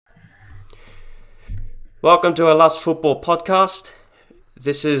Welcome to our last football podcast.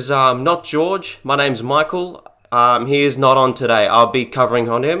 This is not George. My name's Michael. He is not on today. I'll be covering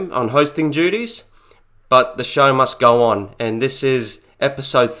on him on hosting duties, but the show must go on. And this is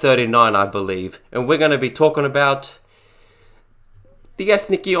episode 39, I believe. And we're going to be talking about the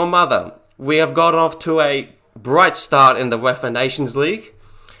Ethniki Armada. We have gotten off to a bright start in the UEFA Nations League.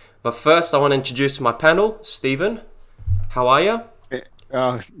 But first, I want to introduce my panel. Stephen, how are you?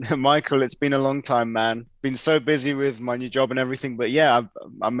 Oh, Michael, it's been a long time, man. Been so busy with my new job and everything, but yeah,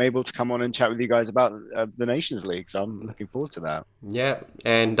 I'm able to come on and chat with you guys about the Nations League, so I'm looking forward to that. Yeah,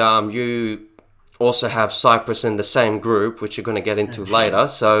 and you also have Cyprus in the same group, which you're going to get into later.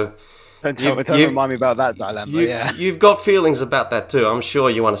 So Don't remind me about that dilemma. Yeah, you've got feelings about that too. I'm sure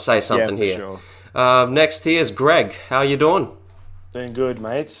you want to say yeah, something for here. sure. Next here is Greg. How you doing? Doing good,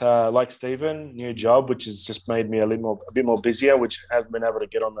 mate. Like Stephen, new job, which has just made me a bit more busier, which I haven't been able to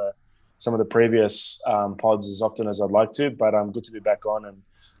get on some of the previous pods as often as I'd like to. But I'm good to be back on and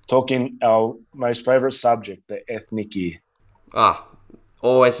talking our most favourite subject, the ethniki. Ah,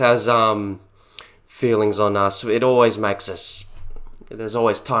 always has feelings on us. It always makes us. There's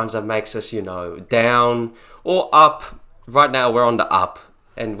always times that makes us, down or up. Right now we're on the up,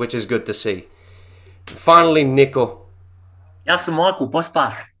 and which is good to see. Finally, Nico. Γεια σου Μάκου, πώς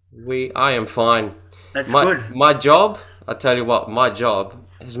πας? I am fine. That's my, good. My job, I tell you what, my job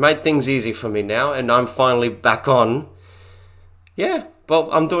has made things easy for me now, and I'm finally back on. Yeah, well,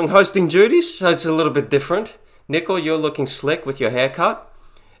 I'm doing hosting duties, so it's a little bit different. Nico, you're looking slick with your haircut.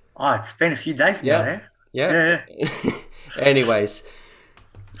 Oh, it's been a few days now, eh? Yeah. Anyways,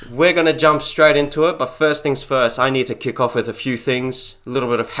 we're going to jump straight into it, but first things first, I need to kick off with a few things, a little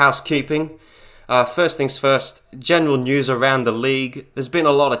bit of housekeeping. First things first, general news around the league. There's been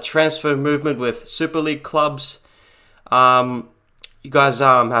a lot of transfer movement with Super League clubs. You guys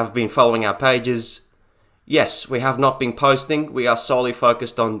have been following our pages. Yes, we have not been posting. We are solely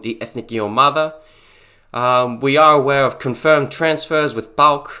focused on the Ethniki Armada. We are aware of confirmed transfers with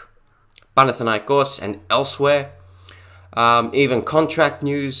Bulk, Panathinaikos and elsewhere. Even contract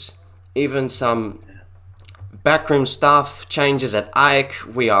news, even some backroom staff changes at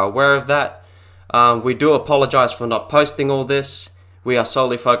AEK. We are aware of that. We do apologise for not posting all this. We are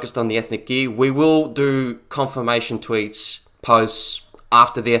solely focused on the Ethniki. We will do confirmation tweets, posts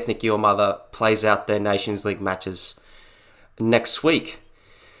after the Ethniki Armada plays out their Nations League matches next week.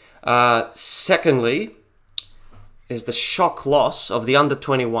 Secondly, is the shock loss of the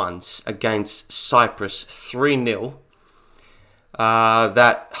under-21s against Cyprus 3-0.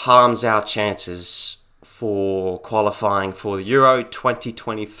 That harms our chances for qualifying for the Euro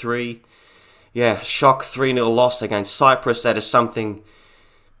 2023. Yeah, shock 3-0 loss against Cyprus. That is something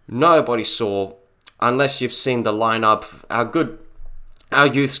nobody saw unless you've seen the lineup. Our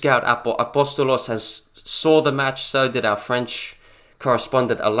youth scout Apostolos saw the match. So did our French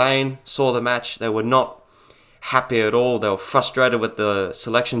correspondent Elaine. Saw the match. They were not happy at all. They were frustrated with the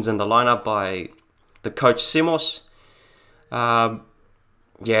selections in the lineup by the coach Simos.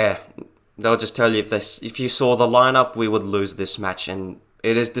 Yeah, they'll just tell you if you saw the lineup, we would lose this match, and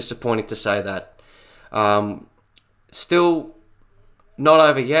it is disappointing to say that. Still not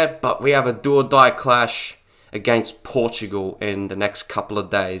over yet, but we have a do-or-die clash against Portugal in the next couple of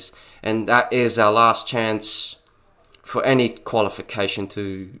days. And that is our last chance for any qualification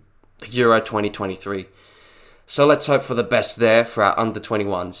to Euro 2023. So let's hope for the best there for our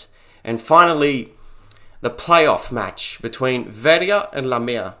under-21s. And finally, the playoff match between Veria and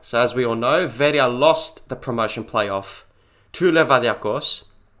Lamia. So as we all know, Veria lost the promotion playoff to Levadiakos,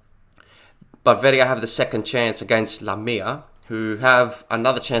 but Veria have the second chance against Lamia, who have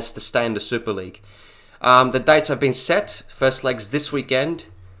another chance to stay in the Super League. The dates have been set. First leg's this weekend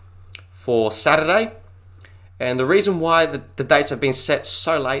for Saturday. And the reason why the dates have been set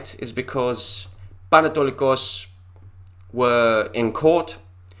so late is because Panetolikos were in court.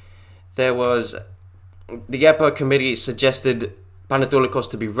 The EPO committee suggested Panetolikos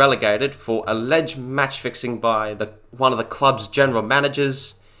to be relegated for alleged match fixing by one of the club's general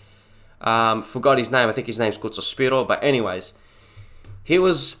managers. Forgot his name. I think his name's Koutsospiro. But anyways, he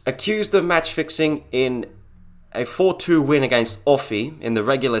was accused of match fixing in a 4-2 win against Offi in the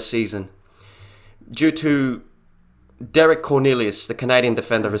regular season due to Derek Cornelius, the Canadian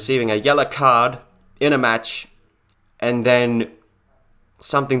defender, receiving a yellow card in a match and then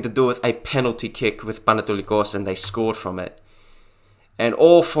something to do with a penalty kick with Panetolikos, and they scored from it. And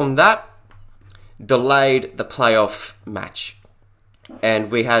all from that delayed the playoff match. And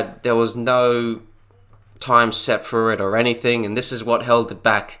there was no time set for it or anything, and this is what held it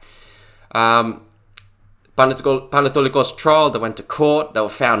back. Panetolikos trial, they went to court, they were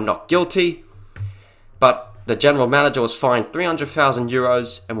found not guilty. But the general manager was fined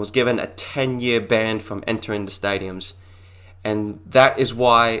 €300,000 and was given a 10-year ban from entering the stadiums. And that is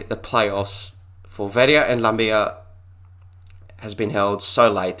why the playoffs for Veria and Lamia has been held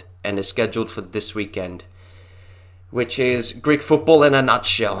so late and is scheduled for this weekend, which is Greek football in a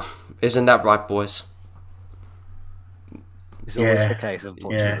nutshell. Isn't that right, boys? It's always the case,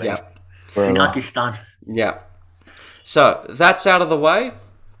 unfortunately. Yeah. Pakistan. Yeah. So, that's out of the way.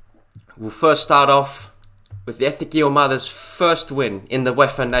 We'll first start off with the Ethnic Armada's first win in the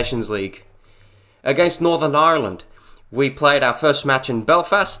UEFA Nations League. Against Northern Ireland, we played our first match in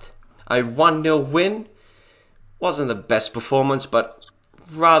Belfast. A 1-0 win. Wasn't the best performance, but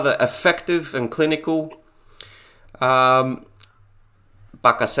rather effective and clinical.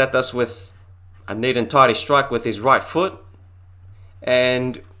 Bakasetas with a neat and tidy strike with his right foot.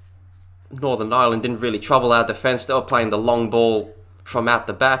 And Northern Ireland didn't really trouble our defence. They were playing the long ball from out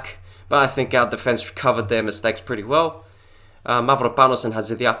the back. But I think our defence covered their mistakes pretty well. Mavropanos and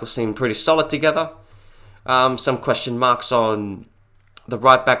Hadzidiakos seemed pretty solid together. Some question marks on the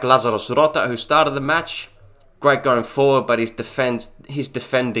right back Lazaros Rota, who started the match. Great going forward, but his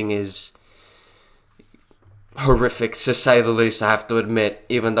defending is horrific, to say the least, I have to admit,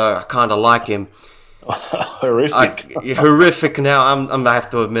 even though I kind of like him. Horrific. Horrific now, I have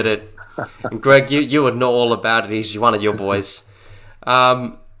to admit it. And Greg, you would know all about it. He's one of your boys.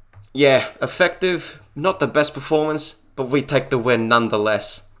 Effective. Not the best performance, but we take the win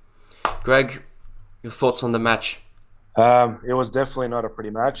nonetheless. Greg, your thoughts on the match? It was definitely not a pretty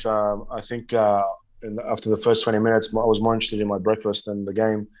match. I think after the first 20 minutes, I was more interested in my breakfast than the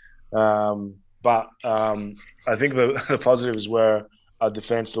game. But I think the positives were our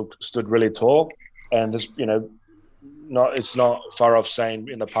defense stood really tall, and this, it's not far off saying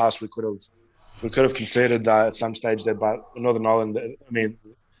in the past we could have conceded at some stage there. But Northern Ireland, I mean,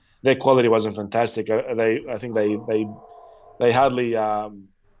 their quality wasn't fantastic. I think they hardly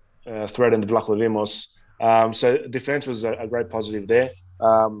threatened Vlaco Rimos. So defense was a great positive there.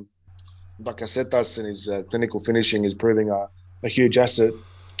 Bakasetas and his clinical finishing is proving a huge asset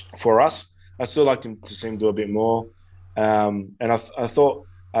for us. I still like him to see him do a bit more. And I thought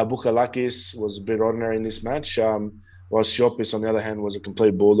Bouchalakis was a bit ordinary in this match. While Siopis, on the other hand, was a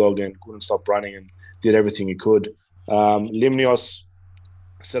complete bulldog and couldn't stop running and did everything he could. Limnios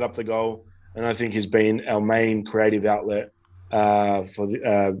set up the goal, and I think he's been our main creative outlet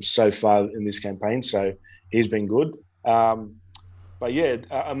so far in this campaign. So he's been good. But yeah,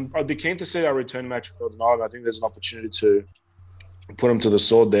 I'd be keen to see our return match with Northern Ireland. I think there's an opportunity to put them to the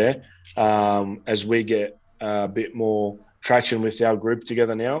sword there as we get a bit more traction with our group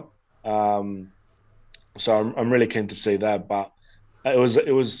together now. So I'm really keen to see that. But it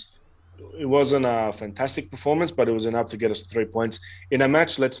wasn't a fantastic performance, but it was enough to get us 3 points in a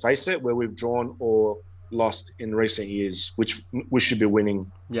match, let's face it, where we've drawn or lost in recent years, which we should be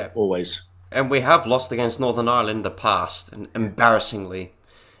winning always. And we have lost against Northern Ireland in the past, and embarrassingly.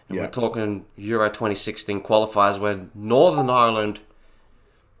 And we're talking Euro 2016 qualifiers where Northern Ireland,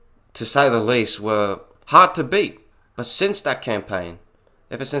 to say the least, were hard to beat. But since that campaign,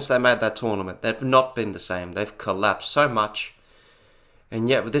 ever since they made that tournament, they've not been the same. They've collapsed so much. And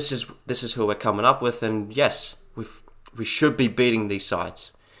yet, this is who we're coming up with. And yes, we should be beating these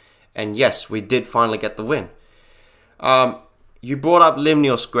sides. And yes, we did finally get the win. You brought up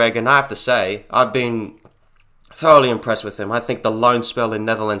Limnios, Greg, and I have to say, I've been thoroughly impressed with him. I think the loan spell in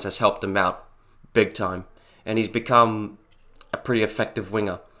Netherlands has helped him out big time. And he's become a pretty effective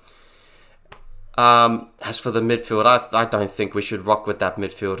winger. As for the midfield, I don't think we should rock with that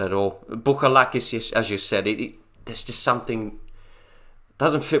midfield at all. Bouchalakis, as you said, there's just something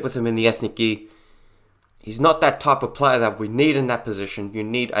doesn't fit with him in the Ethniki. He's not that type of player that we need in that position. You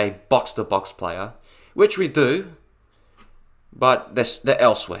need a box-to-box player, which we do, but they're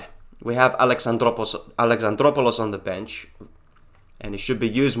elsewhere. We have Alexandropoulos on the bench, and he should be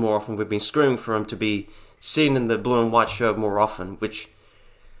used more often. We've been screaming for him to be seen in the blue and white shirt more often, which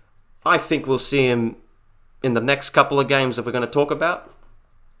I think we'll see him in the next couple of games that we're going to talk about,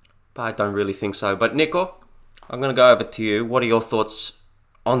 but I don't really think so. But Nico, I'm going to go over to you. What are your thoughts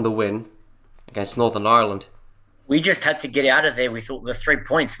on the win against Northern Ireland? We just had to get out of there with all the 3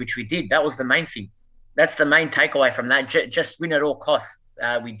 points, which we did. That was the main thing. That's the main takeaway from that. Just win at all costs.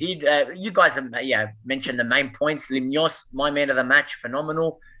 We did. You guys have mentioned the main points. Limnios, my man of the match,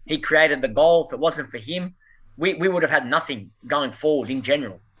 phenomenal. He created the goal. If it wasn't for him, we would have had nothing going forward in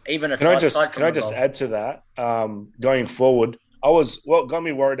general. Even Can I just add to that? Going forward, what got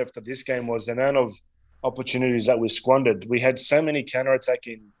me worried after this game was the amount of opportunities that we squandered. We had so many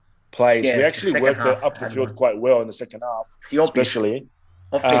counter-attacking plays. We actually worked up the field quite well in the second half, especially.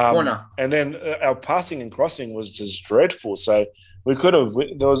 off their corner. And then our passing and crossing was just dreadful. So we could have.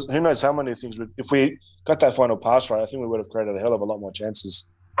 There was who knows how many things. If we got that final pass right, I think we would have created a hell of a lot more chances.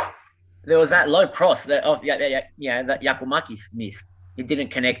 There was that low cross that that Yakumakis missed. He didn't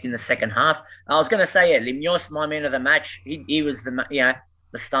connect in the second half. I was going to say, Limnios, my man of the match. He was the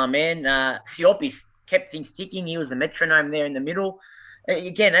star man. Siopis kept things ticking. He was the metronome there in the middle.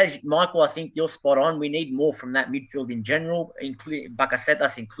 Again, as Michael, I think you're spot on. We need more from that midfield in general,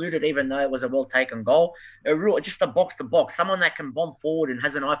 Bakasetas included, even though it was a well-taken goal. Just a box-to-box, someone that can bomb forward and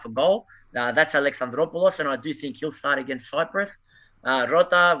has an eye for goal. That's Alexandropoulos, and I do think he'll start against Cyprus.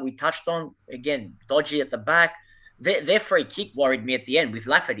 Rota, we touched on, again, dodgy at the back. Their free kick worried me at the end with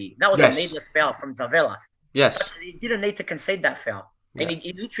Lafferty. That was a needless foul from Zavelas. Yes. He didn't need to concede that foul. And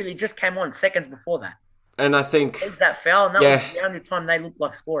he literally just came on seconds before that. And I think... Is that foul? And that was the only time they looked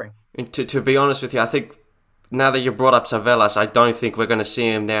like scoring. And to be honest with you, I think now that you brought up Zavelas, I don't think we're going to see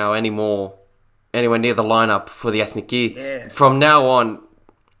him now anywhere near the lineup for the Ethniki. Yeah. From now on,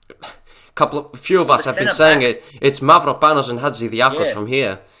 a few of us have been saying it. It's Mavropanos and Hadzidiakos from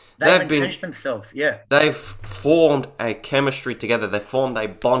here. They've changed themselves, They've formed a chemistry together. They've formed a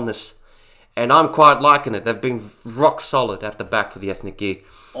bondness. And I'm quite liking it. They've been rock solid at the back for the Ethniki.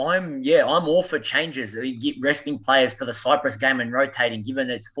 I'm all for changes. You get resting players for the Cyprus game and rotating, given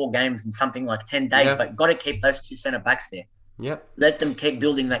it's 4 games in something like 10 days. But got to keep those 2 centre backs there. Yep. Let them keep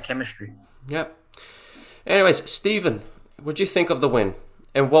building that chemistry. Yep. Anyways, Stephen, what do you think of the win?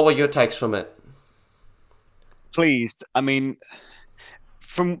 And what were your takes from it? Pleased. I mean,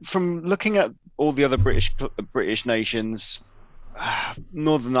 from looking at all the other British nations,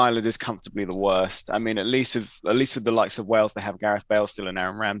 Northern Ireland is comfortably the worst. I mean, at least with the likes of Wales, they have Gareth Bale still and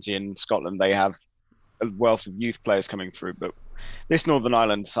Aaron Ramsey. In Scotland, they have a wealth of youth players coming through. But this Northern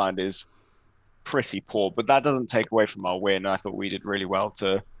Ireland side is pretty poor. But that doesn't take away from our win. I thought we did really well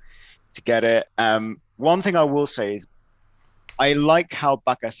to get it. One thing I will say is I like how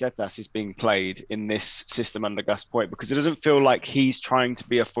Bakasetas is being played in this system under Gus Poyet, because it doesn't feel like he's trying to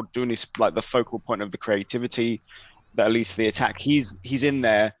be a Fortounis, like the focal point of the creativity, that at least the attack. He's in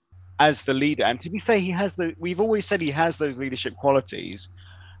there as the leader, and to be fair, we've always said he has those leadership qualities,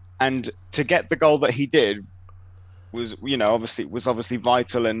 and to get the goal that he did was obviously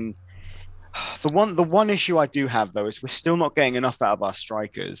vital. And the one issue I do have though is we're still not getting enough out of our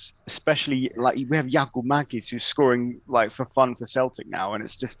strikers, especially like we have Yakumakis who's scoring like for fun for Celtic now, and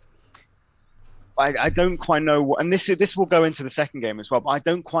it's just I don't quite know what, and this will go into the second game as well, but I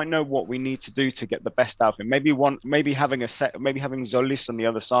don't quite know what we need to do to get the best out of him. Maybe having Zolis on the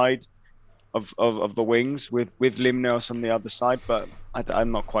other side of the wings with Limnios on the other side, but I'm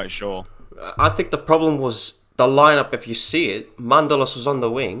not quite sure. I think the problem was the lineup. If you see it, Mandalos was on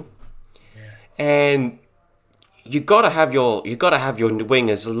the wing, and you gotta have your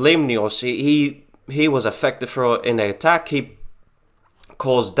wingers. Limnios, he was effective in the attack. He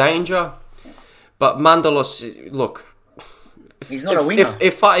caused danger. But Mandalos, look, he's not a winger.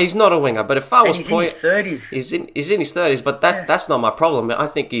 He's not a winger, but if I was Poyet, he's in his 30s. But that's not my problem. I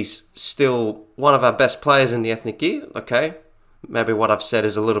think he's still one of our best players in the Ethniki. Okay, maybe what I've said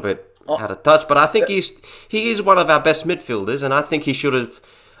is a little bit out of touch, but I think he is one of our best midfielders, and I think he should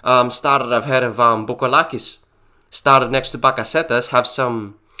have started ahead of Boukolakis, started next to Bakasetas,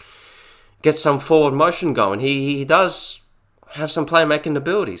 get some forward motion going. He does have some playmaking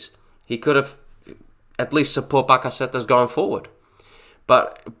abilities. He could have at least support Bakasetas going forward.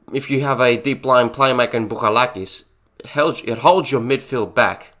 But if you have a deep line playmaker in Boukolakis, it holds your midfield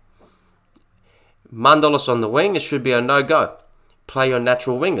back. Mandalos on the wing, it should be a no-go. Play your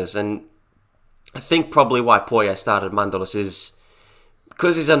natural wingers. And I think probably why Poyet started Mandalos is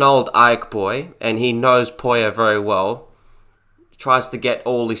because he's an old AEK boy and he knows Poyet very well. He tries to get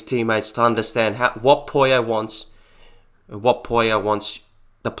all his teammates to understand what Poyet wants and what Poyet wants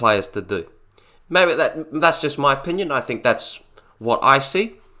the players to do. Maybe that's just my opinion. I think that's what I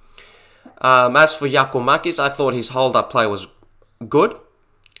see. As for Yakumakis, I thought his hold-up play was good.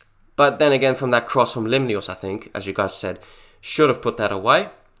 But then again, from that cross from Limnios, I think, as you guys said, should have put that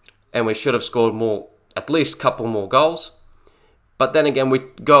away. And we should have scored more, at least a couple more goals. But then again, we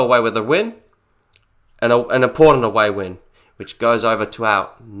go away with a win. An important away win, which goes over to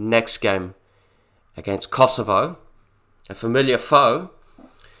our next game against Kosovo, a familiar foe,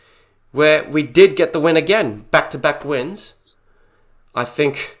 where we did get the win again, back-to-back wins. I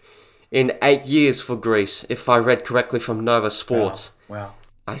think in 8 years for Greece, if I read correctly from Nova Sports. Wow.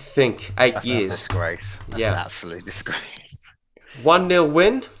 I think 8 years. That's a disgrace. That's an absolute disgrace. 1-0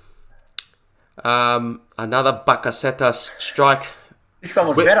 win. Another Bakasetas strike. This one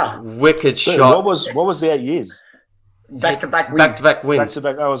was better. Wicked Dude, shot. What was the 8 years? Back-to-back wins. Back-to-back wins.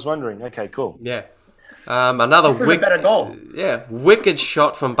 Back-to-back. I was wondering. Okay, cool. Yeah. Another This was a better goal. Yeah, wicked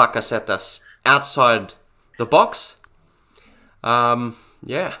shot from Bakasetas outside the box.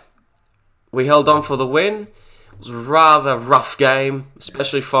 Yeah. We held on for the win. It was a rather rough game,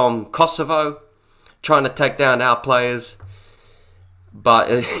 especially from Kosovo, trying to take down our players.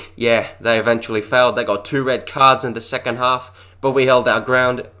 But, yeah, they eventually failed. They got 2 red cards in the second half, but we held our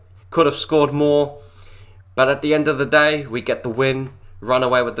ground. Could have scored more. But at the end of the day, we get the win, run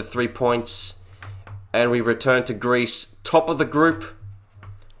away with the 3 points, and we return to Greece, top of the group.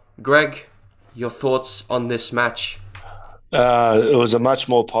 Greg, your thoughts on this match? It was a much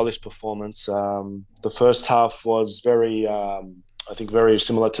more polished performance. The first half was very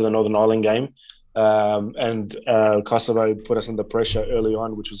similar to the Northern Ireland game. And Kosovo put us under pressure early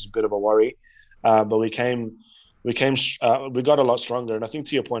on, which was a bit of a worry. But we got a lot stronger. And I think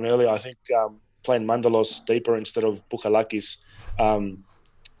to your point earlier, I think playing Mandalos deeper instead of Bouchalakis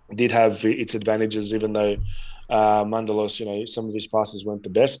did have its advantages, even though Mandalos, some of his passes weren't the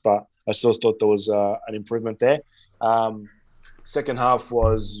best, but I still thought there was an improvement there. Second half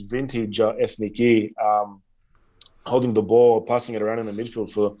was vintage Ethniki, holding the ball, passing it around in the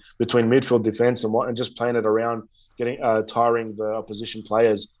midfield between midfield defense and just playing it around, tiring the opposition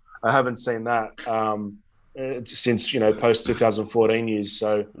players. I haven't seen that since post 2014 years.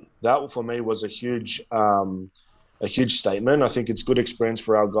 So that for me was a huge statement. I think it's good experience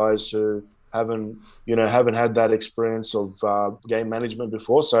for our guys who haven't had that experience of game management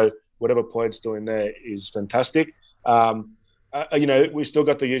before. So whatever Poyet's doing there is fantastic. We still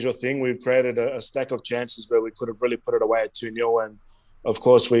got the usual thing. We created a stack of chances where we could have really put it away at 2-0, and of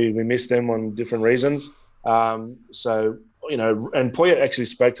course we missed them on different reasons. And Poyet actually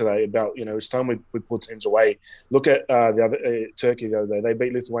spoke today about it's time we put teams away. Look at the other Turkey the other day; they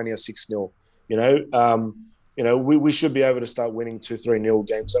beat Lithuania 6-0. We should be able to start winning 2-3-0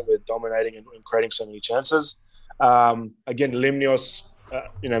 games that we're dominating and creating so many chances. Again, Limnios,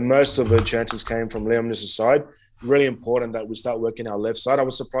 most of the chances came from Limnios' side. Really important that we start working our left side. I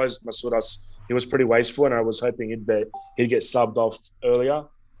was surprised Masoudas, he was pretty wasteful, and I was hoping he'd get subbed off earlier,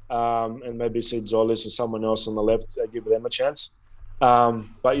 and maybe see Zolis or someone else on the left, give them a chance.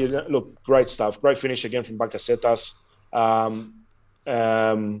 But look, great stuff. Great finish again from Bakasetas.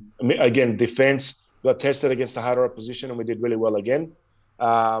 Again, defense got tested against the harder opposition, and we did really well again.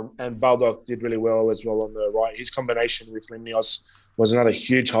 And Baldock did really well as well on the right. His combination with Limnios was another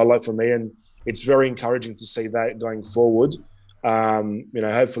huge highlight for me, and it's very encouraging to see that going forward.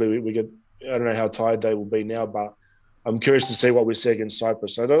 Hopefully we get. I don't know how tired they will be now, but I'm curious to see what we see against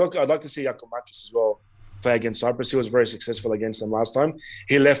Cyprus. So I'd like to see Yakomakis as well play against Cyprus. He was very successful against them last time.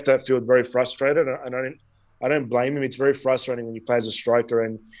 He left that field very frustrated, and I don't blame him. It's very frustrating when you play as a striker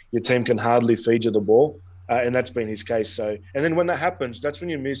and your team can hardly feed you the ball, and that's been his case. So, and then when that happens, that's when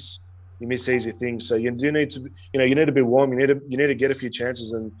you miss easy things. So you do need to, you need to be warm. You need to get a few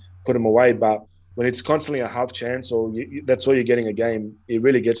chances and put them away. But when it's constantly a half chance or that's all you're getting a game, it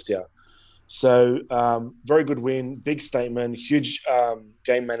really gets to you. So very good win, big statement, huge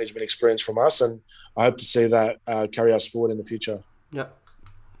game management experience from us, and I hope to see that carry us forward in the future. Yeah,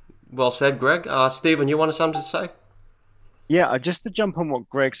 well said, Greg. Stephen, you wanted something to say? Yeah, just to jump on what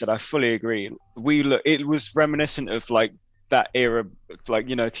Greg said, I fully agree. It was reminiscent of like that era, like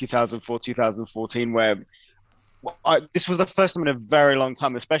 2004, 2014, where this was the first time in a very long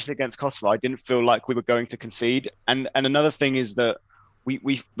time, especially against Kosovo, I didn't feel like we were going to concede. And another thing is that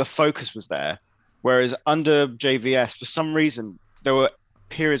the focus was there, whereas under JVS, for some reason, there were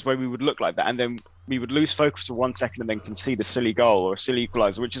periods where we would look like that, and then we would lose focus for 1 second and then concede a silly goal or a silly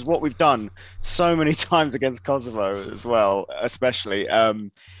equaliser, which is what we've done so many times against Kosovo as well, especially.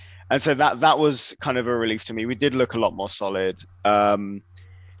 And so that was kind of a relief to me. We did look a lot more solid.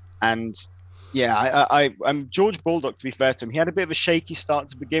 And yeah, I'm George Baldock, to be fair to him, he had a bit of a shaky start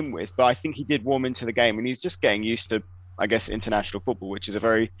to begin with, but I think he did warm into the game, and he's just getting used to, I guess, international football, which is a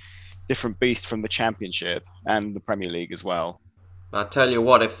very different beast from the Championship and the Premier League as well. I tell you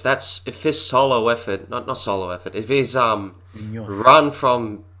what, if his solo effort, not solo effort, if his run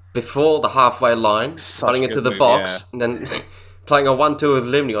from before the halfway line, running into the box, and then playing a 1-2 with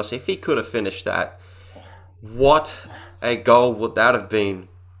Limnios, if he could have finished that, what a goal would that have been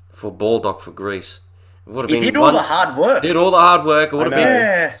for Baldock for Greece. It would have been all the hard work. Did all the hard work. It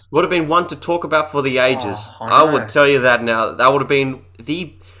would have been one to talk about for the ages. I would tell you that now. That would have been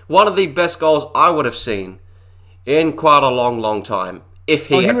one of the best goals I would have seen in quite a long time. If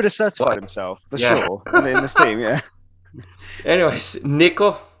he would have certified himself for sure in this team. Yeah. Anyways,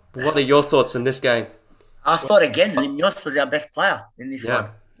 Nico, what are your thoughts on this game? I thought again, Limnios was our best player in this one.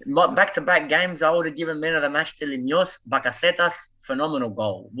 Back-to-back games, I would have given man of the match to Limnios. Bakasetas, phenomenal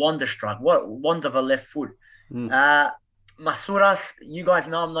goal. Wonderstruck. What wonder of a left foot. Masuras, you guys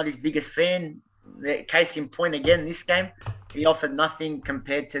know I'm not his biggest fan. Case in point again, this game, he offered nothing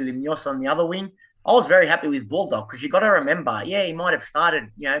compared to Limnios on the other wing. I was very happy with Bulldog because you got to remember, yeah, he might have started,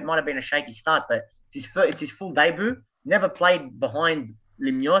 it might have been a shaky start, but it's his full debut. Never played behind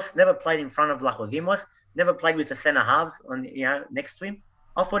Limnios, never played in front of Lachodimos, never played with the centre halves on next to him.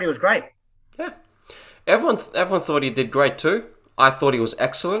 I thought he was great. Yeah, everyone thought he did great too. I thought he was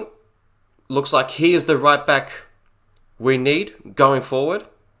excellent. Looks like he is the right back we need going forward.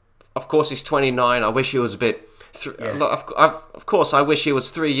 Of course, he's 29. I wish he was a bit. Of course, I wish he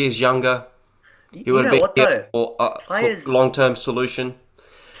was 3 years younger. He would have been a long-term solution.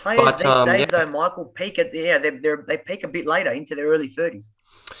 Players these days, though, Michael, peak at they peak a bit later into their early 30s.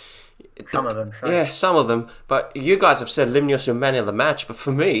 Some of them. So. Yeah, some of them. But you guys have said Limnios your man of the match. But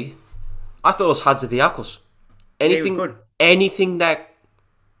for me, I thought it was Hadzidiakos. Anything that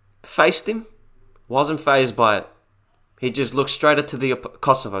faced him wasn't fazed by it. He just looked straight at to the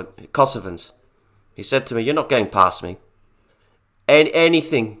Kosovans. He said to me, "You're not getting past me." And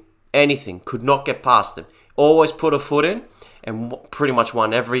anything could not get past him. Always put a foot in and pretty much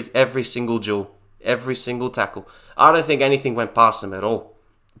won every single duel, every single tackle. I don't think anything went past him at all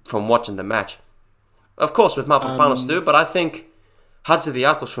from watching the match. Of course, with Mavropanos too, but I think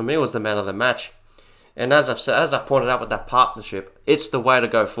Hadzidiakos for me was the man of the match. And as I've pointed out with that partnership, it's the way to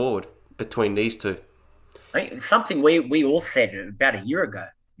go forward between these two. It's something we all said about a year ago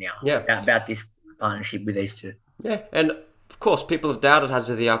now. Yeah. About this partnership with these two. Yeah, and of course, people have doubted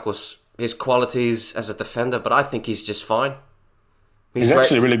Hadzidiakos, his qualities as a defender, but I think he's just fine. He's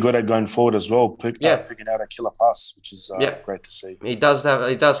actually really good at going forward as well, picking out a killer pass, which is great to see. He does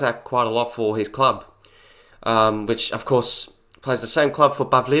that quite a lot for his club, which of course plays the same club for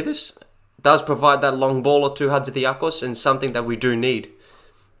Pavlidis. Does provide that long ball or two Hadzidiakos, and something that we do need.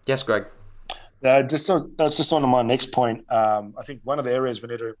 Yes, Greg. That's just on my next point. I think one of the areas we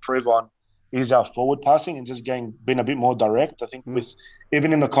need to improve on is our forward passing and just being a bit more direct. I think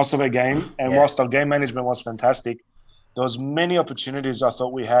even in the Kosovo game, and whilst our game management was fantastic, there was many opportunities I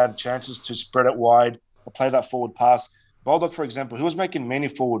thought we had, chances to spread it wide or play that forward pass. Baldock, for example, he was making many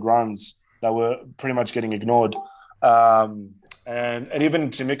forward runs that were pretty much getting ignored. And even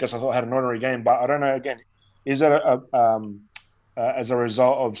Tsimikas, I thought, had an ordinary game. But I don't know, again, is that as a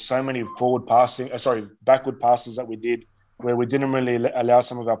result of so many backward passes that we did, where we didn't really allow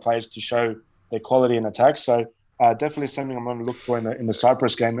some of our players to show their quality in attack. So definitely something I'm going to look for in the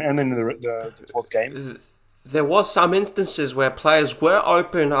Cyprus game and in the fourth game. There was some instances where players were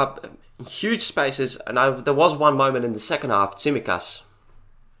open up huge spaces, and there was one moment in the second half, Tsimikas,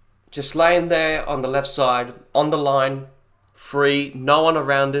 just laying there on the left side, on the line, free, no one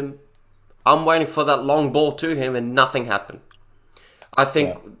around him. I'm waiting for that long ball to him, and nothing happened. I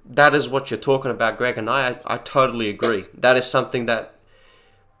think that is what you're talking about, Greg, and I totally agree. That is something that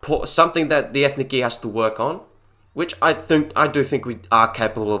the Ethniki has to work on, which I do think we are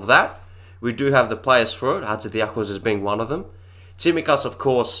capable of that. We do have the players for it, Hadzidiakos as being one of them. Tsimikas, of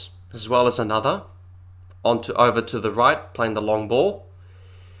course, as well as another, over to the right, playing the long ball.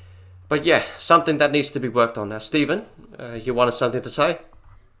 But yeah, something that needs to be worked on. Now, Stephen, you wanted something to say?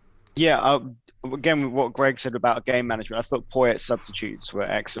 Yeah, again, with what Greg said about game management, I thought Poyet's substitutes were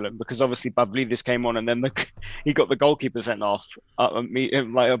excellent because obviously Pavlidis came on and then he got the goalkeeper sent off. I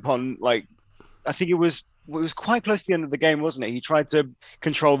think it was quite close to the end of the game, wasn't it? He tried to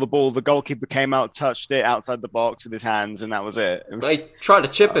control the ball. The goalkeeper came out, touched it outside the box with his hands, and that was it. They tried to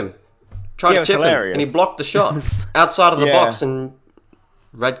chip him. And he blocked the shot outside of the box, and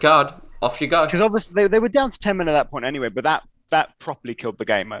red card, off you go. Because obviously they were down to 10 men at that point anyway, but that properly killed the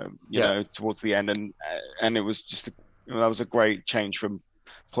game, you know, towards the end, and it was just that was a great change from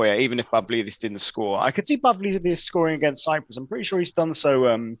Poyet. Even if Pavlidis didn't score, I could see Pavlidis scoring against Cyprus. I'm pretty sure he's done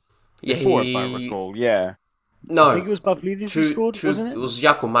so before, if I recall. Yeah. No, I think it was Pavlidis who scored, wasn't it? It was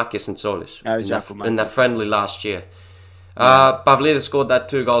Yakumakis and Solis in that friendly last year. Pavlidis scored that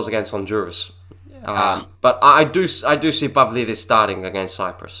 2 goals against Honduras. But I do see Pavlidis starting against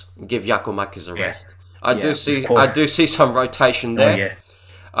Cyprus. Give Yakumakis a rest. I do see some rotation there.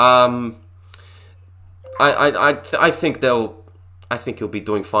 I think he'll be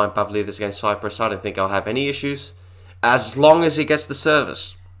doing fine, Pavlidis against Cyprus. I don't think I'll have any issues as long as he gets the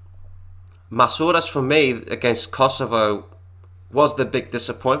service. Masouras, for me, against Kosovo was the big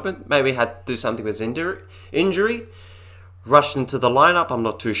disappointment. Maybe he had to do something with his injury. Rushed into the lineup, I'm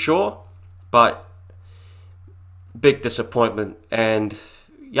not too sure. But big disappointment. And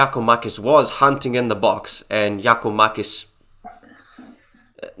Yakumakis was hunting in the box. And Yakumakis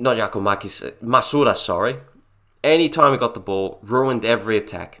not Giacomakis, Masura, sorry. Anytime he got the ball, ruined every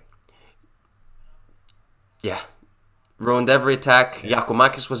attack. Yeah. Ruined every attack. Yeah.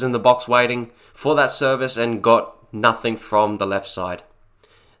 Giacomakis was in the box waiting for that service and got nothing from the left side.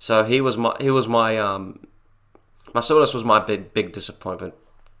 So Masouras was my big disappointment.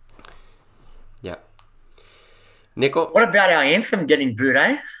 Yeah. Nico? What about our anthem getting booed,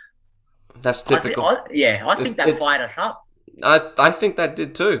 eh? That's typical. I think that fired us up. I think that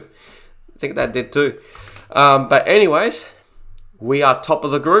did too. But anyways, we are top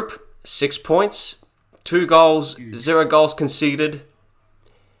of the group. 6 points. 2 goals. 0 goals conceded.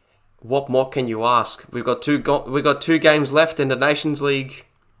 What more can you ask? We've got 2 games left in the Nations League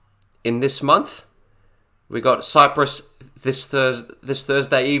in this month. We got Cyprus this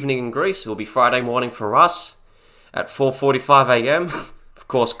Thursday evening in Greece. It will be Friday morning for us at 4:45 a.m. Of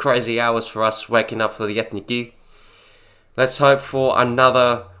course, crazy hours for us waking up for the Ethniki. Let's hope for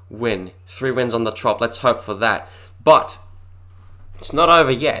another win. 3 wins on the trot. Let's hope for that. But it's not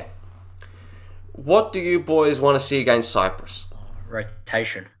over yet. What do you boys want to see against Cyprus?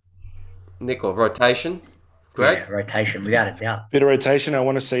 Rotation. Nico, rotation. Greg? Yeah, rotation, without a doubt. Bit of rotation. I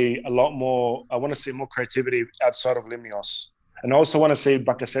want to see a lot more. I want to see more creativity outside of Limnios. And I also want to see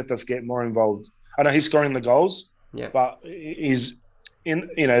Bakasetas get more involved. I know he's scoring the goals, but he's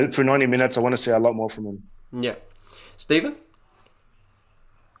for 90 minutes. I want to see a lot more from him. Yeah. Stephen?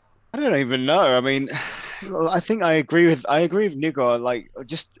 I don't even know. I mean, I think I agree with Nico. Like,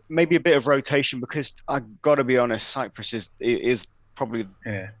 just maybe a bit of rotation, because I got to be honest, Cyprus is probably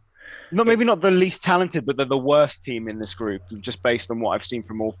maybe not the least talented, but they're the worst team in this group, just based on what I've seen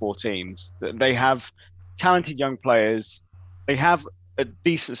from all 4 teams. They have talented young players. They have a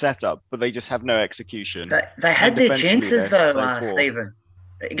decent setup, but they just have no execution. They had their chances, though, Stephen.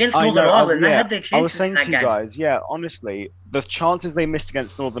 Against Northern Ireland, they had their chances. I was saying to you guys, honestly, the chances they missed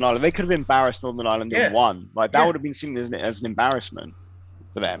against Northern Ireland, they could have embarrassed Northern Ireland and won. Like, that would have been seen as an embarrassment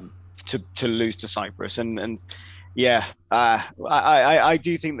for them to lose to Cyprus. I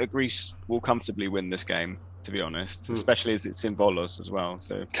do think that Greece will comfortably win this game, to be honest, especially as it's in Volos as well.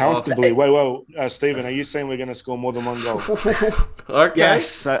 So comfortably. Stephen, are you saying we're going to score more than 1 goal? Okay.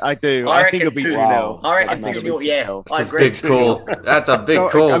 Yes, I do. I think it'll be 2-0. Wow. I reckon it'll be 2-0. That's a big call. That's a big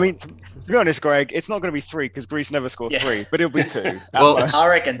call. I mean, to be honest, Greg, it's not going to be 3 because Greece never scored 3, but it'll be 2. Well, I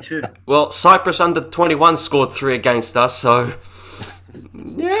reckon 2. Well, Cyprus under 21 scored 3 against us, so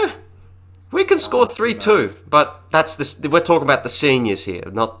yeah. We can score 3 too, but we're talking about the seniors here,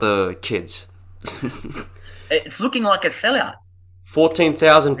 not the kids. It's looking like a sellout.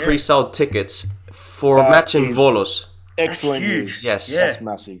 14,000 pre-sold tickets for a match in Volos. Excellent news. Yes. That's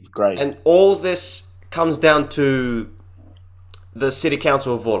massive. Great. And all this comes down to the City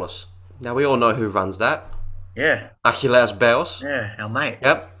Council of Volos. Now, we all know who runs that. Yeah. Achilles Beos. Yeah, our mate.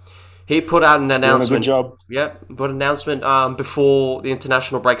 Yep. He put out an announcement. Doing a good job. Yep. Put an announcement before the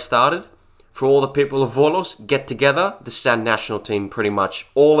international break started. For all the people of Volos, get together. This is our national team, pretty much.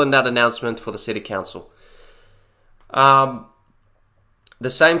 All in that announcement for the City Council. The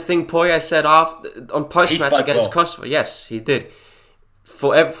same thing Poirier said on post-match against Kosovo. Yes, he did.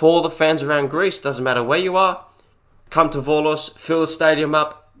 For all the fans around Greece, doesn't matter where you are, come to Volos, fill the stadium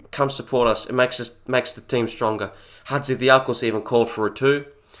up, come support us. It makes the team stronger. Hadzidiakos even called for it too,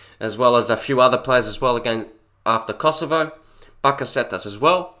 as well as a few other players as well again after Kosovo. Bakasetas as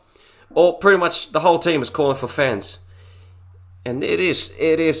well. Or pretty much the whole team is calling for fans. And it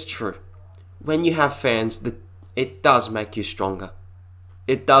is true. When you have fans, it does make you stronger.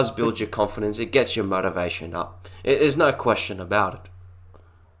 It does build your confidence. It gets your motivation up. There's no question about it.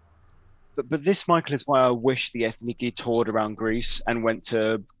 But this, Michael, is why I wish the Ethniki toured around Greece and went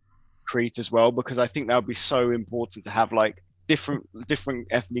to Crete as well, because I think that would be so important to have like different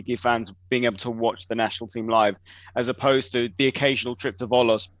Ethniki fans being able to watch the national team live, as opposed to the occasional trip to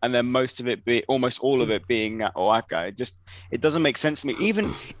Volos and then almost all of it being at Oaxaca. It doesn't make sense to me.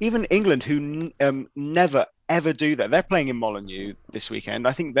 Even England, who never ever do that, they're playing in Molineux this weekend.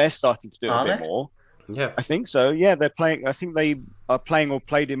 I think they're starting to do a bit more. Yeah, I think so. Yeah, they're playing. I think they are playing or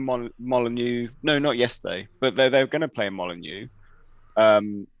played in Molineux. No, not yesterday, but they're going to play in Molineux.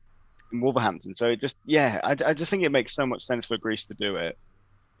 In Wolverhampton. So I just think it makes so much sense for Greece to do it.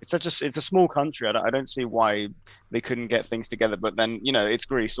 It's a small country. I don't see why they couldn't get things together. But then it's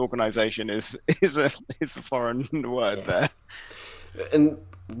Greece. Organization is a foreign word there. And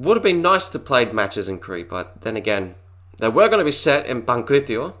would have been nice to play matches in Crete, but then again, they were going to be set in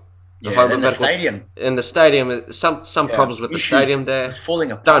Pankritio, the stadium. In the stadium, some problems with the stadium there. It's falling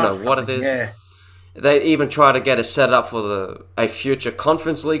apart. Don't know what it is. Yeah. They even tried to get it set up for a future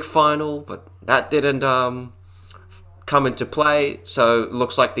Conference League final, but that didn't come come into play. So it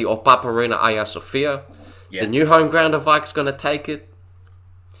looks like the OPAP Arena Hagia Sophia. Yeah. The new home ground of AEK's going to take it.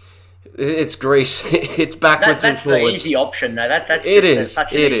 It's Greece. It's backwards and That's the forwards. easy option. No, that's It just is.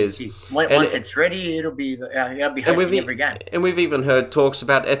 such an It easy- is. Once it's ready, it'll be hosting every game. And we've even heard talks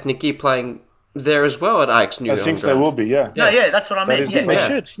about Ethniki playing there as well at AEK's new I home think they ground. will be, yeah. No, yeah, that's what I meant. is the Yeah, They plan.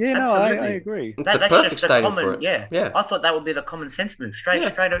 should. Yeah, no, I Absolutely. agree. It's a that's perfect just a stadium common, for it. Yeah. I thought that would be the common sense move. Straight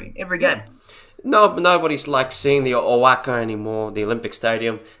every game. No, nobody's like seeing the Owaka anymore, the Olympic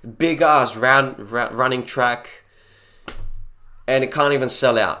Stadium. Big ass running track. And it can't even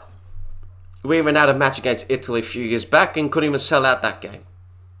sell out. We even had a match against Italy a few years back and couldn't even sell out that game.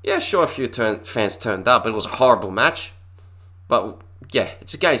 Yeah, sure, a few fans turned up, but it was a horrible match. But yeah,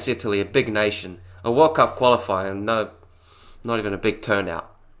 it's against Italy, a big nation. A World Cup qualifier, and not even a big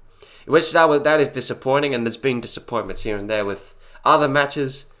turnout. Which that is disappointing, and there's been disappointments here and there with other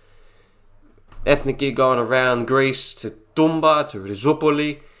matches. Ethniki going around Greece to Tumba, to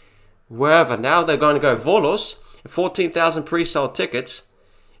Rizopoli, wherever. Now they're going to go Volos, 14,000 pre-sold tickets.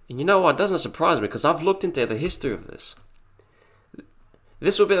 And you know what? It doesn't surprise me because I've looked into the history of this.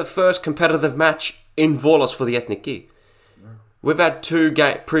 This will be the first competitive match in Volos for the Ethniki. We've had two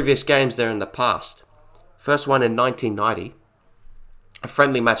previous games there in the past. First one in 1990, a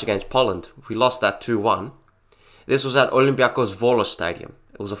friendly match against Poland. We lost that 2-1. This was at Olympiakos Volos Stadium.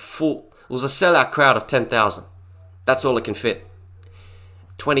 It was a sellout crowd of 10,000. That's all it can fit.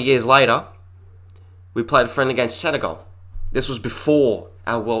 20 years later, we played a friendly against Senegal. This was before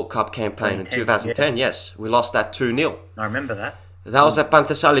our World Cup campaign in 2010. Yes, we lost that 2-0. I remember that. That was at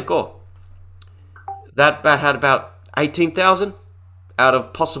Panthesaliko. That had about 18,000 out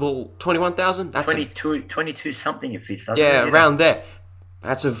of possible 21,000. That's 22 something if it's around there.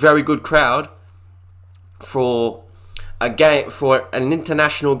 That's a very good crowd for a game, for an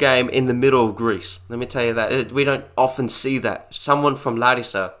international game in the middle of Greece. Let me tell you that we don't often see that. Someone from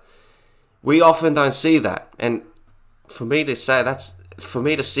Larissa, we often don't see that. And for me to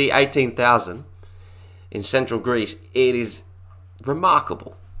see 18,000 in central Greece, it is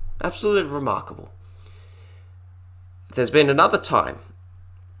remarkable, absolutely remarkable. There's been another time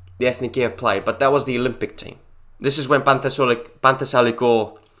the Ethniki have played, but that was the Olympic team. This is when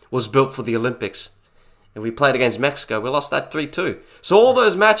Panthesaliko was built for the Olympics. And we played against Mexico. We lost that 3-2. So all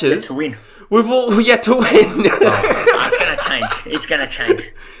those matches... to win. We've all yet to win. It's going to change. It's going to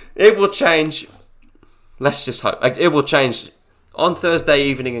change. It will change. Let's just hope. It will change on Thursday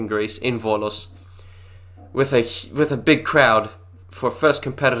evening in Greece, in Volos, with a big crowd for a first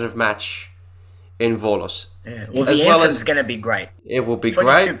competitive match in Volos. Yeah. Well, the anthem's going to be great. It will be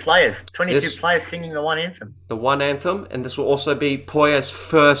 22 great. 22 players singing the one anthem. The one anthem, and this will also be Poya's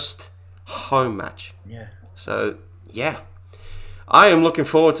first home match. Yeah. So, yeah. I am looking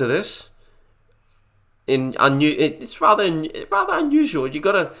forward to this. It's rather unusual. You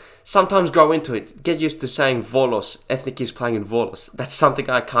got to sometimes go into it. Get used to saying Volos. Ethniki playing in Volos. That's something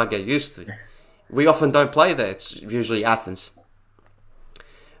I can't get used to. We often don't play there. It's usually Athens.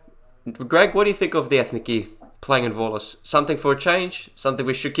 Greg, what do you think of the Ethniki playing in Volos? Something for a change? Something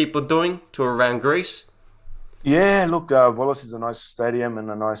we should keep on doing to around Greece? Yeah, look, Volos is a nice stadium and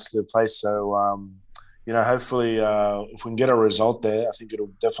a nice little place. So, hopefully if we can get a result there, I think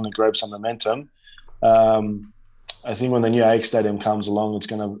it'll definitely grab some momentum. I think when the new AEK Stadium comes along, it's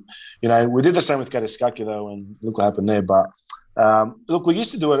going to, we did the same with Karaiskaki though, and look what happened there. But look, we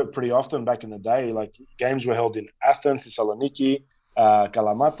used to do it pretty often back in the day. Like games were held in Athens, Thessaloniki,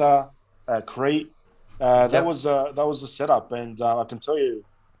 Kalamata, Crete. That was the setup, and I can tell you,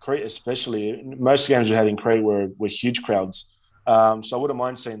 Crete especially, most games we had in Crete were huge crowds. So I wouldn't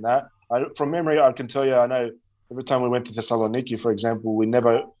mind seeing that. From memory, I can tell you, I know every time we went to Thessaloniki, for example,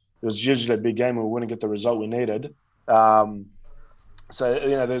 it was usually a big game and we wouldn't get the result we needed. So,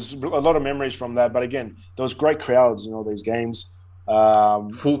 there's a lot of memories from that. But again, there was great crowds in all these games.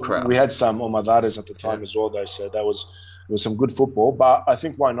 Full crowd. We had some Omadares at the time as well, though. So there was some good football. But I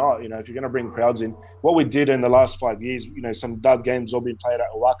think why not? If you're going to bring crowds in, what we did in the last 5 years, some dud games all being played at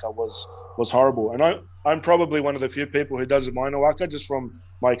Owaka was horrible. And I'm probably one of the few people who doesn't mind Owaka just from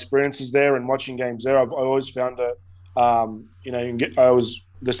my experiences there and watching games there. I always found it,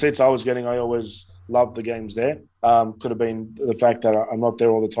 the seats I was getting, I always loved the games there. Could have been the fact that I'm not there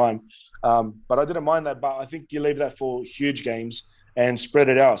all the time. But I didn't mind that. But I think you leave that for huge games and spread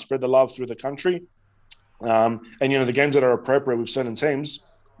it out, spread the love through the country. And, the games that are appropriate with certain teams,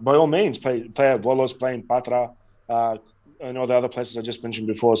 by all means, play at Volos, play in Patra, and all the other places I just mentioned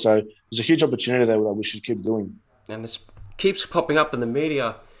before. So there's a huge opportunity there that we should keep doing. And this keeps popping up in the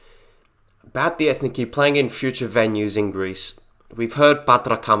media about the Ethniki playing in future venues in Greece. We've heard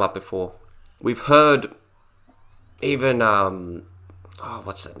Patra come up before. We've heard even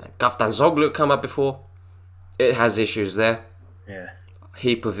what's that name? Kaftanzoglu come up before. It has issues there. Yeah.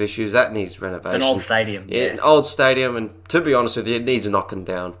 Heap of issues. That needs renovation. It's an old stadium. Yeah, Yeah. an old stadium, and to be honest with you, it needs knocking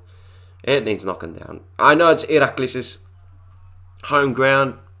down. It needs knocking down. I know it's Iraklis' home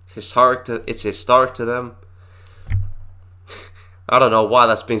ground. It's historic to them. I don't know why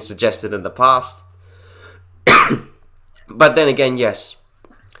that's been suggested in the past. But then again, yes.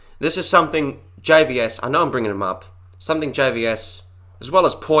 This is something JVS, I know I'm bringing him up, something JVS, as well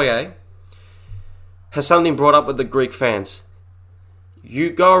as Poirier, has something brought up with the Greek fans.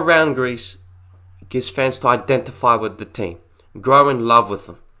 You go around Greece, it gives fans to identify with the team, grow in love with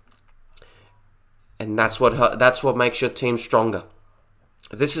them. And that's what makes your team stronger.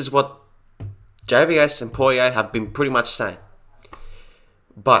 This is what JVS and Poirier have been pretty much saying.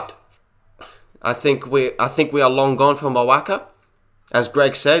 But I think we are long gone from Owaka. As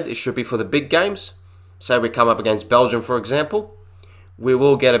Greg said, it should be for the big games. Say we come up against Belgium, for example. We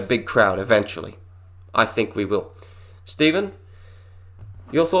will get a big crowd eventually. I think we will. Stephen,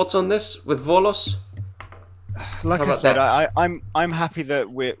 your thoughts on this with Volos? Like How I about said, that? I'm happy that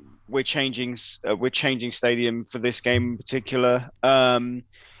we're changing stadium for this game in particular.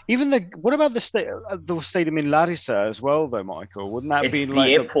 What about the stadium in Larissa as well, though, Michael? Wouldn't that It's be the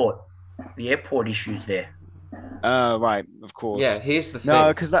like airport. The airport issues there. right, of course. Yeah, here's the thing. No,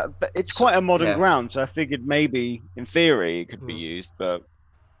 because it's quite a modern yeah. ground, so I figured maybe in theory it could be used, but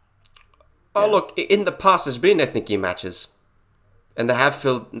Oh, look, in the past there's been ethnic matches. And they have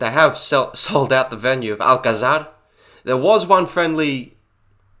sold out the venue of Alcazar. There was one friendly,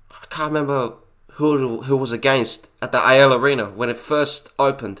 I can't remember who was against, at the AL Arena when it first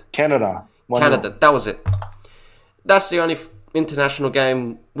opened. Canada. 1-0. Canada, that was it. That's the only international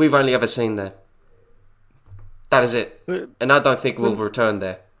game we've only ever seen there. That is it. And I don't think we'll return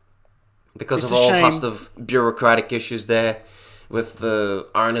there. Because It's of a all shame. host of bureaucratic issues there with the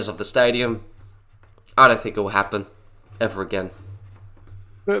owners of the stadium. I don't think it will happen ever again.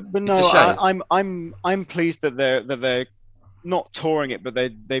 But no, It's a shame. I'm pleased that they're not touring it, but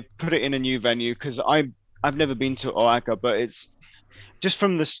they put it in a new venue because I've never been to Oaxaca, but it's just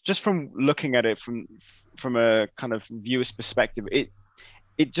from looking at it from a kind of viewer's perspective, it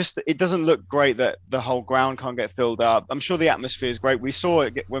doesn't look great that the whole ground can't get filled up. I'm sure the atmosphere is great. We saw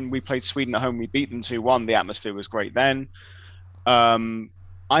it when we played Sweden at home. We beat them 2-1. The atmosphere was great then.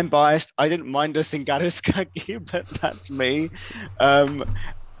 I'm biased. I didn't mind us in Gariskaki, but that's me.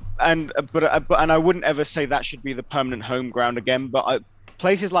 And I wouldn't ever say that should be the permanent home ground again. But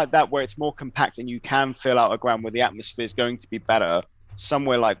places like that where it's more compact and you can fill out a ground where the atmosphere is going to be better,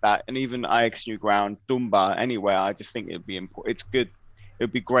 somewhere like that, and even IX New Ground, Dumba, anywhere, I just think it'd be important. It's good. It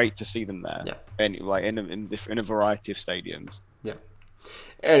would be great to see them there. Yeah. In a variety of stadiums. Yeah.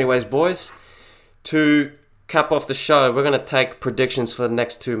 Anyways, boys, to cap off the show, we're going to take predictions for the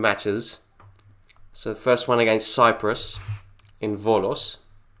next two matches. So the first one against Cyprus in Volos.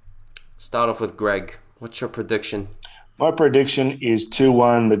 Start off with Greg. What's your prediction? My prediction is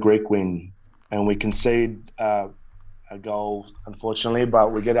 2-1, the Greek win. And we concede a goal, unfortunately,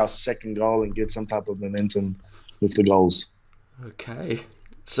 but we get our second goal and get some type of momentum with the goals. Okay.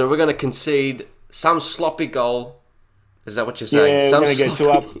 So we're going to concede some sloppy goal. Is that what you're saying? Yeah, Some we're going to get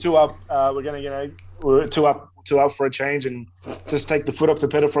sloppy- two up. We're going to we're two up for a change and just take the foot off the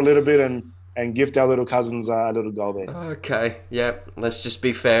pedal for a little bit and gift our little cousins a little goal there. Okay. Yeah. Let's just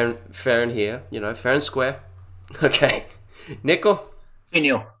be fair in here. Fair and square. Okay. Nico?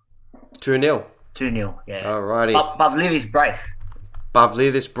 2-0. 2-0. 2-0, yeah. Alrighty. Pavlidis brace.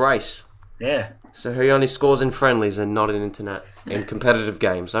 Pavlidis brace. Yeah. So he only scores in friendlies and not in competitive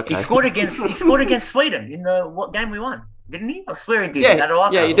games. Okay. He scored against Sweden in the what game we won, didn't he? I swear he did. Yeah, That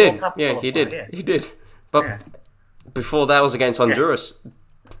Oaxaca, yeah, he the did. World Cup Yeah, he did. qualifier, He did. But Yeah. before that was against Honduras.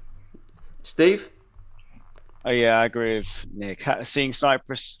 Steve? Oh yeah, I agree with Nick. Seeing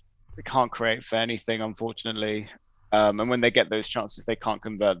Cyprus, they can't create for anything, unfortunately. And when they get those chances, they can't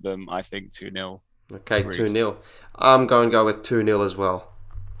convert them. I think 2-0. Okay, Agreed. 2-0. I'm going to go with 2-0 as well.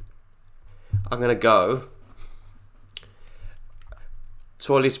 I'm going to go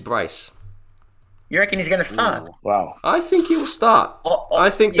Torlis brace. You reckon he's going to start? Wow. I think he will start. I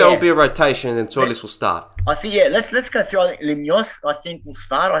think there will be a rotation and then Torlis will start. I think let's go through. I think Limnios, I think will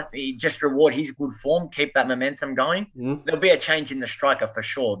start. I think just reward his good form, keep that momentum going. Mm. There'll be a change in the striker for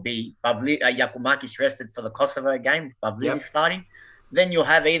sure. Be Yakumakis rested for the Kosovo game. Pavlidis Yep. starting. Then you'll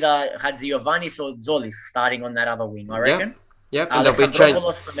have either Hadziovanis or Zolis starting on that other wing. I reckon. Yep, and there'll be change.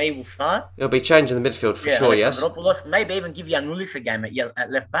 Alexandropoulos for me will start. There'll be change in the midfield for sure. Yes, Alexandropoulos, maybe even give Yanoulis a game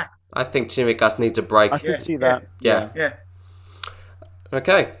at left back. I think Tsimikas needs a break. I could Yeah, see that. yeah. Yeah.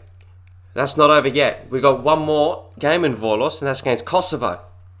 Okay. That's not over yet. We got one more game in Volos, and that's against Kosovo.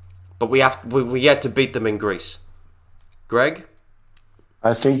 But we yet to beat them in Greece. Greg?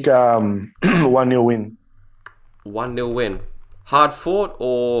 I think 1-0 win. 1-0 win. Hard fought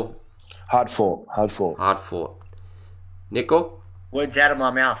or? Hard fought. Hard fought. Nico? Words out of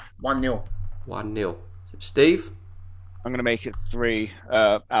my mouth. 1-0. 1-0. Steve? I'm going to make it 3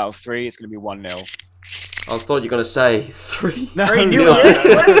 out of 3. It's going to be 1-0. I thought you were going to say 3. No, 3-0. no.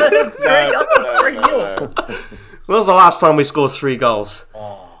 Yeah. 3-0. When was the last time we scored 3 goals?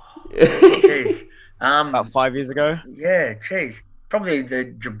 Oh, jeez. About 5 years ago. Yeah, jeez. Probably the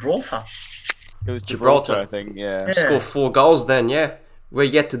Gibraltar. It was Gibraltar. Gibraltar, I think. Yeah. Yeah. Score 4 goals then, yeah. We're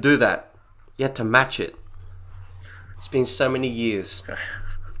yet to do that. Yet to match it. It's been so many years.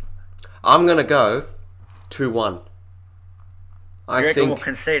 I'm going to go 2-1. You reckon we'll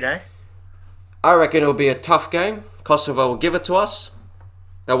concede, eh? I reckon it'll be a tough game. Kosovo will give it to us.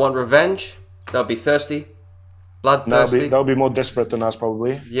 They'll want revenge. They'll be thirsty. Bloodthirsty. They'll be more desperate than us,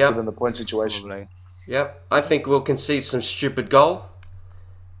 probably, Yep. given the point situation. Probably. Yep. I think we'll concede some stupid goal.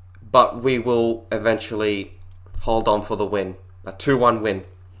 But we will eventually hold on for the win. A 2-1 win.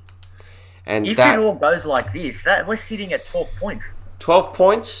 And If that it all goes like this, we're sitting at 12 points. 12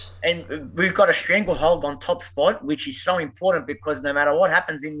 points. And we've got a stranglehold on top spot, which is so important because no matter what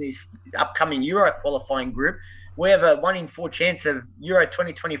happens in this upcoming Euro qualifying group, we have a 1 in 4 chance of Euro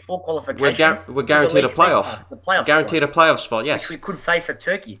 2024 qualification. We're guaranteed a playoff. The playoff Guaranteed spot, a playoff spot, yes. which we could face a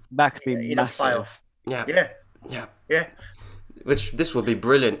Turkey That could be in a massive. playoff. Yeah. Yeah, Yeah. yeah. Which this will be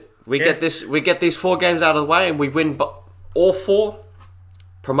brilliant. We Yeah. get these 4 games out of the way and we win all 4.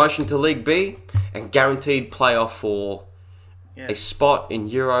 Promotion to League B and guaranteed playoff for a spot in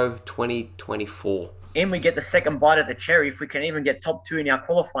Euro 2024. And we get the second bite of the cherry if we can even get top 2 in our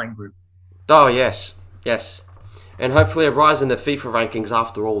qualifying group. Oh yes. And hopefully a rise in the FIFA rankings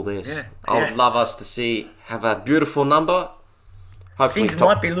after all this. Yeah, I would yeah. love us to have a beautiful number. Hopefully Things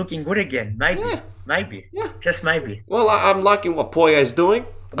top. might be looking good again. Maybe. Yeah. Maybe. Yeah. Just maybe. Well, I'm liking what Poyet's doing.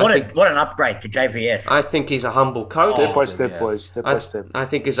 What an upgrade to JVS. I think he's a humble coach. Step by good, step, yeah. boys. Step by step. I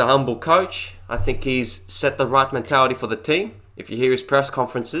think he's a humble coach. I think he's set the right mentality for the team. If you hear his press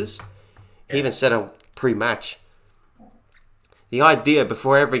conferences, he even said a pre-match. The idea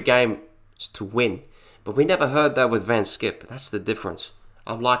before every game is to win. But we never heard that with Van Skip. That's the difference.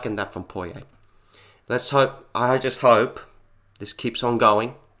 I'm liking that from Poyet. I just hope this keeps on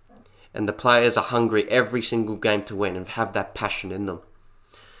going and the players are hungry every single game to win and have that passion in them.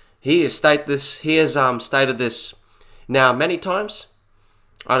 He has stated this now many times.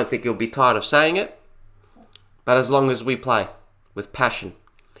 I don't think he'll be tired of saying it. But as long as we play with passion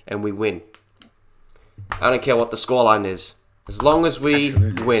and we win, I don't care what the scoreline is. As long as we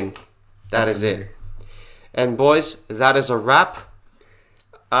Absolutely. win, that is it. And boys, that is a wrap.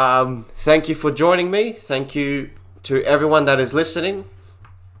 Thank you for joining me. Thank you to everyone that is listening.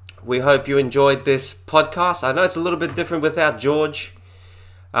 We hope you enjoyed this podcast. I know it's a little bit different without George.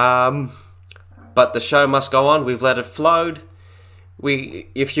 But the show must go on. We've let it flow.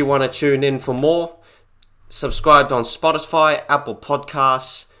 If you want to tune in for more, subscribe on Spotify, Apple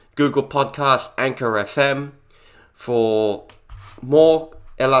Podcasts, Google Podcasts, Anchor FM for more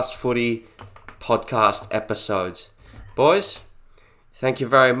Elas Footy podcast episodes. Boys, thank you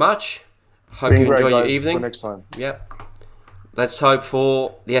very much. Hope you enjoy your evening. Till next time. Yep. Let's hope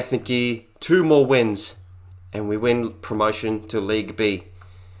for the Ethniki 2 more wins and we win promotion to League B.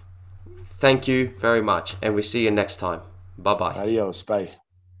 Thank you very much and we see you next time. Bye-bye. Adios. Bye.